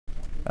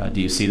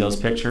Do you see those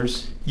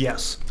pictures?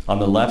 Yes. On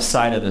the left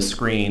side of the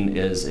screen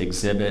is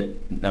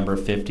exhibit number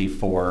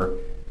 54.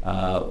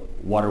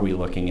 What are we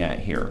looking at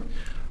here?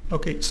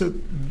 Okay, so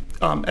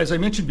as I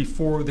mentioned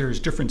before, there's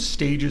different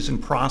stages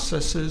and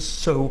processes.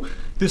 So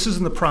this is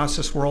in the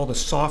process where all the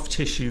soft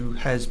tissue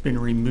has been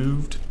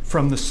removed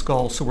from the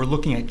skull. So we're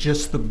looking at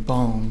just the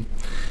bone.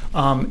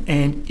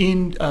 And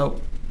in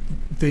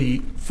the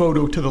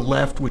photo to the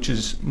left, which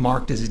is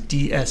marked as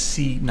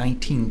DSC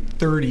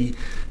 1930,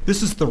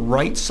 this is the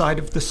right side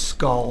of the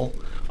skull,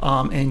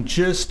 and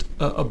just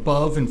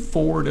above and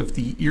forward of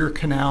the ear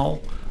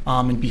canal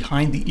and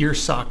behind the ear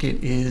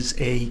socket is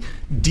a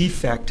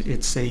defect.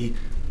 It's an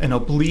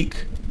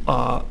oblique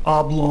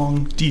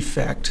oblong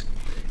defect,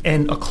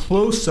 and a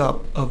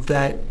close-up of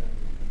that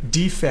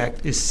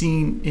defect is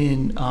seen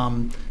in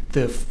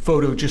the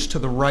photo just to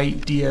the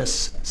right,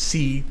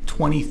 DSC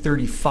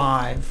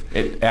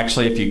 2035.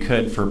 Actually, if you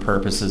could, for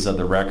purposes of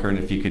the record,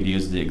 if you could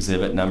use the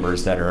exhibit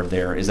numbers that are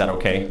there, is that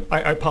okay? I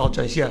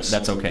apologize, yes.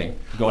 That's okay.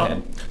 Go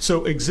ahead.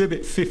 So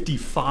exhibit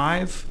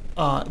 55,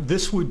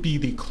 this would be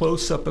the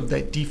close-up of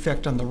that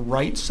defect on the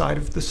right side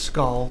of the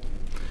skull.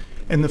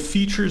 And the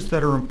features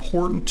that are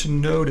important to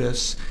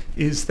notice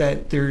is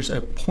that there's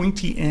a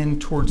pointy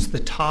end towards the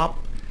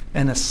top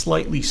and a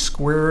slightly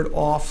squared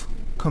off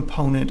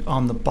component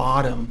on the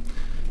bottom.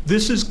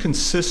 This is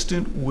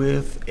consistent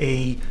with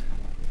a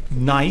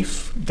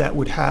knife that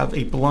would have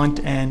a blunt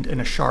end and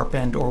a sharp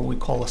end, or what we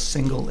call a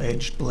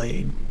single-edged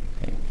blade.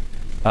 Okay.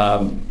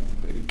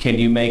 Can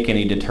you make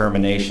any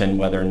determination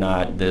whether or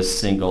not this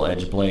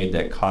single-edged blade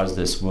that caused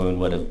this wound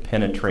would have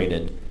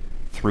penetrated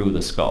through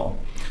the skull?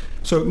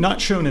 So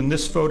not shown in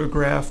this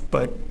photograph,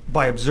 but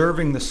by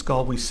observing the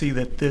skull, we see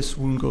that this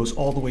wound goes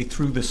all the way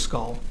through the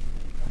skull.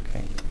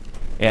 Okay.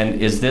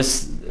 And is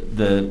this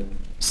the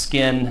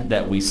skin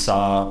that we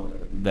saw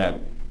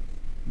that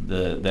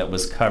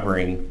was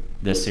covering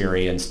this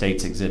area in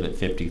States Exhibit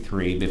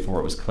 53 before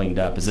it was cleaned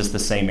up? Is this the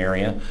same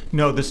area?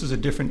 No, this is a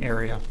different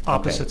area,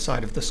 opposite Okay.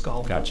 side of the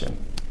skull. Gotcha.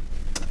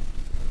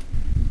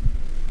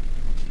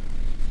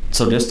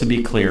 So just to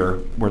be clear,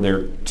 were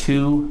there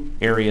two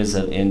areas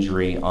of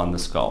injury on the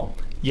skull?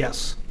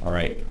 Yes. All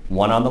right.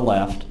 One on the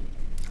left,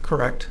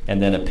 Correct.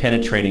 and then a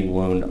penetrating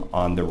wound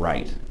on the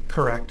right.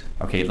 Correct.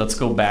 Okay, let's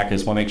go back. I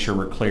just want to make sure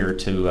we're clear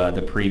to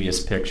the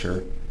previous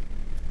picture.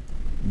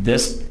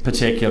 This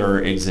particular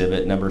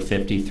exhibit, number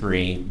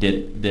 53,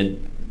 do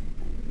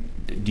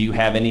you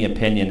have any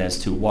opinion as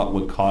to what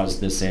would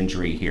cause this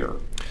injury here?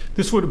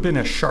 This would have been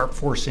a sharp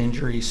force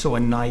injury, so a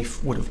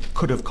knife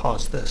could have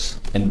caused this.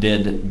 And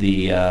did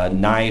the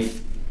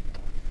knife,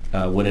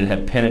 would it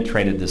have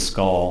penetrated the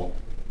skull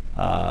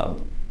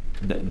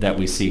that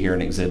we see here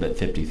in exhibit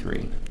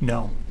 53?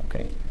 No.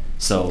 Okay,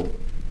 so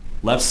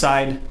left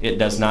side, it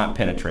does not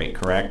penetrate,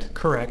 correct?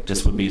 Correct.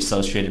 This would be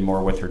associated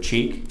more with her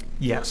cheek?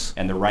 Yes.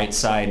 And the right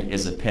side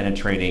is a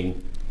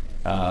penetrating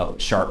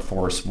sharp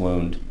force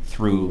wound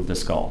through the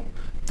skull.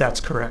 That's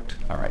correct.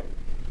 All right.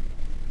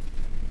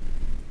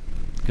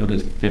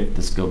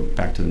 Let's go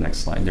back to the next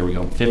slide. There we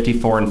go.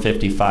 54 and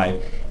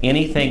 55.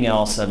 Anything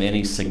else of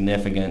any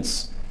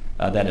significance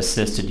that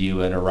assisted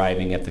you in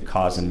arriving at the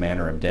cause and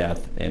manner of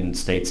death in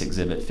States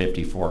Exhibit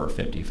 54 or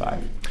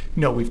 55?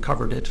 No, we've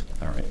covered it.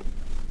 All right.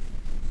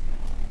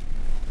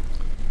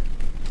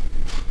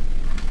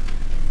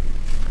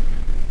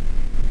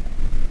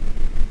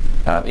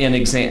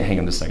 Hang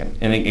on a second.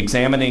 In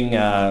examining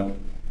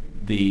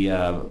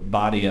the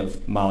body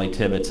of Mollie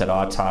Tibbetts at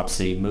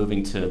autopsy,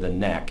 moving to the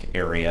neck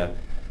area,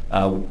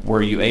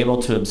 were you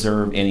able to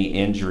observe any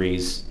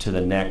injuries to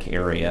the neck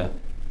area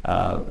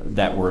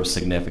that were of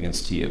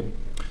significance to you?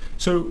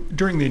 So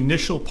during the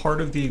initial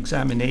part of the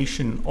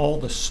examination, all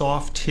the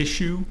soft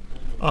tissue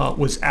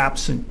was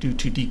absent due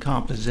to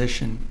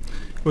decomposition.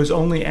 It was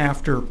only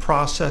after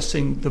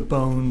processing the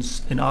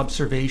bones and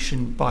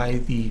observation by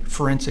the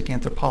forensic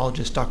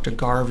anthropologist, Dr.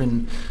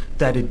 Garvin,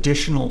 that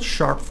additional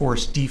sharp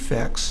force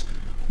defects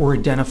were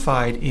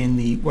identified in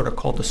the what are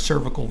called the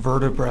cervical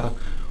vertebra,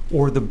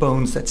 or the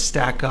bones that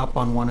stack up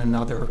on one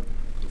another,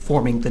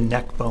 forming the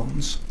neck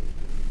bones.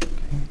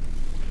 Okay.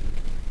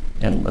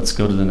 And let's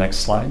go to the next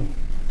slide.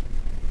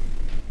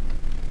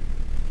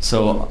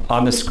 So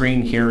on the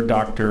screen here,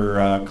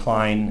 Dr.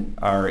 Klein,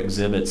 are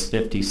exhibits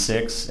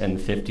 56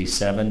 and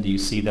 57. Do you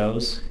see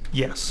those?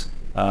 Yes.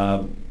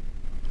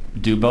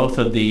 Do both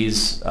of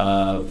these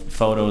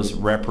photos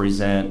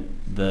represent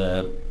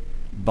the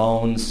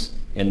bones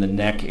in the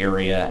neck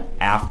area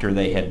after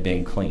they had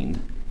been cleaned?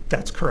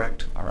 That's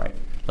correct. All right.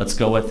 Let's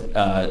go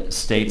with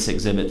States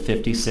Exhibit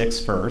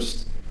 56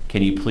 first.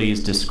 Can you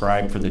please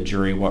describe for the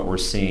jury what we're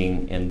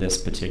seeing in this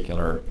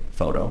particular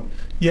photo?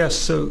 Yes,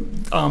 so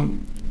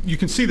you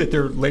can see that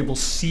they're labeled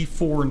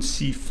C4 and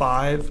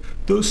C5.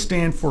 Those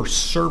stand for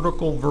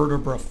cervical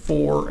vertebra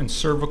 4 and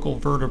cervical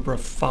vertebra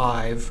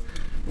 5.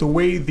 The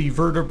way the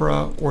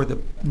vertebra or the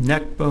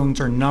neck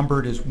bones are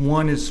numbered is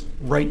 1 is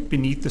right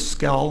beneath the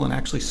skull and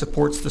actually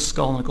supports the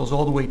skull, and it goes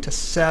all the way to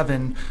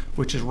 7,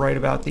 which is right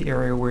about the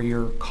area where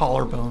your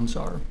collarbones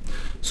are.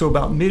 So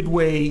about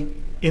midway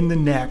in the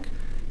neck,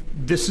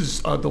 this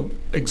is the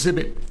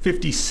exhibit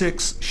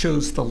 56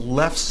 shows the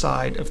left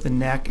side of the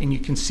neck, and you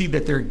can see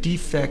that there are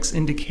defects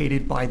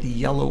indicated by the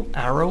yellow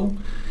arrow,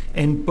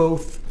 and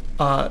both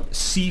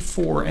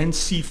C4 and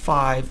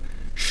C5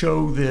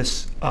 show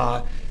this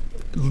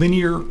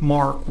linear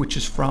mark, which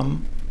is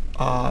from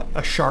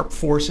a sharp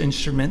force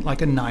instrument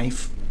like a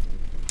knife.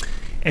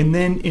 And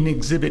then in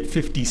exhibit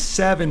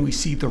 57, we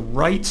see the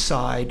right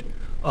side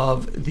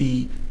of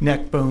the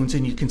neck bones,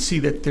 and you can see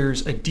that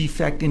there's a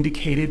defect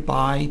indicated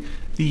by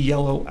the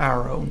yellow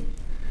arrow.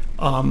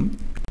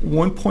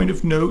 One point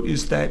of note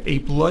is that a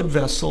blood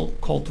vessel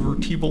called the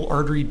vertebral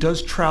artery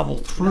does travel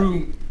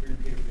through.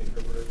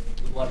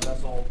 The blood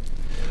vessel.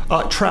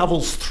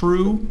 Travels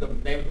through. The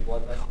name of the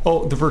blood vessel.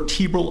 Oh, the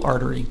vertebral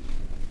artery.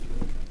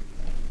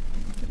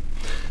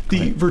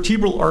 The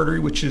vertebral artery,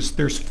 which is,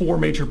 there's 4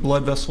 major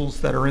blood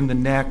vessels that are in the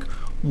neck.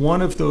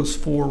 One of those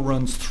 4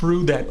 runs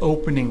through that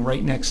opening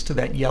right next to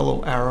that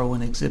yellow arrow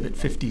in exhibit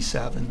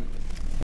 57.